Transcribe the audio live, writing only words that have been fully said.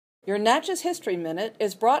Your Natchez History Minute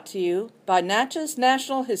is brought to you by Natchez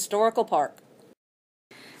National Historical Park.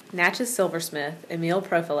 Natchez Silversmith, Emile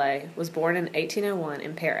Profilet, was born in 1801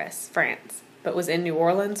 in Paris, France, but was in New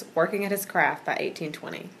Orleans working at his craft by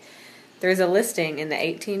 1820. There is a listing in the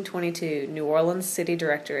 1822 New Orleans City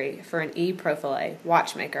Directory for an E. Profilet,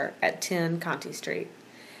 watchmaker, at 10 Conti Street.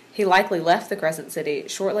 He likely left the Crescent City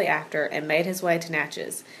shortly after and made his way to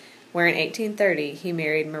Natchez, where in 1830 he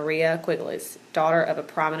married Maria Quigley's, daughter of a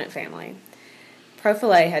prominent family.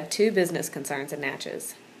 Profilet had two business concerns in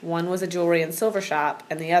Natchez. One was a jewelry and silver shop,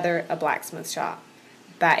 and the other a blacksmith shop.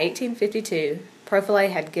 By 1852,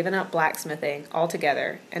 Profilet had given up blacksmithing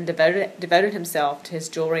altogether and devoted himself to his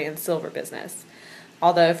jewelry and silver business,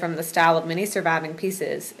 although from the style of many surviving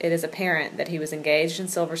pieces, it is apparent that he was engaged in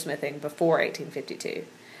silversmithing before 1852.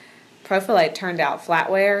 Profilet turned out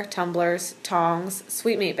flatware, tumblers, tongs,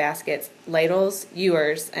 sweetmeat baskets, ladles,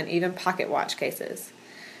 ewers, and even pocket watch cases.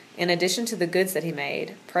 In addition to the goods that he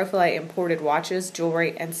made, Profilet imported watches,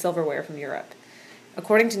 jewelry, and silverware from Europe.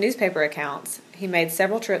 According to newspaper accounts, he made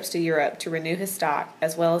several trips to Europe to renew his stock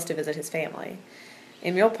as well as to visit his family.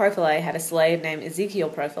 Emile Profilet had a slave named Ezekiel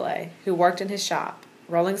Profilet who worked in his shop,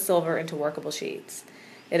 rolling silver into workable sheets.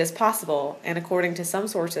 It is possible, and according to some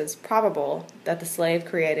sources probable, that the slave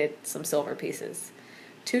created some silver pieces.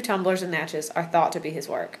 2 tumblers in Natchez are thought to be his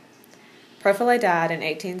work. Profilet died in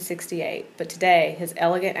 1868, but today his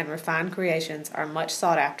elegant and refined creations are much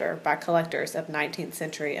sought after by collectors of 19th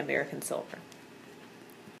century American silver.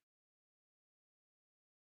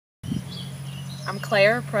 I'm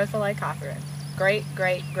Claire Profilet Cothren,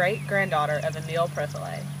 great-great-great-granddaughter of Emile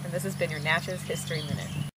Profilet, and this has been your Natchez History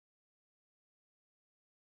Minute.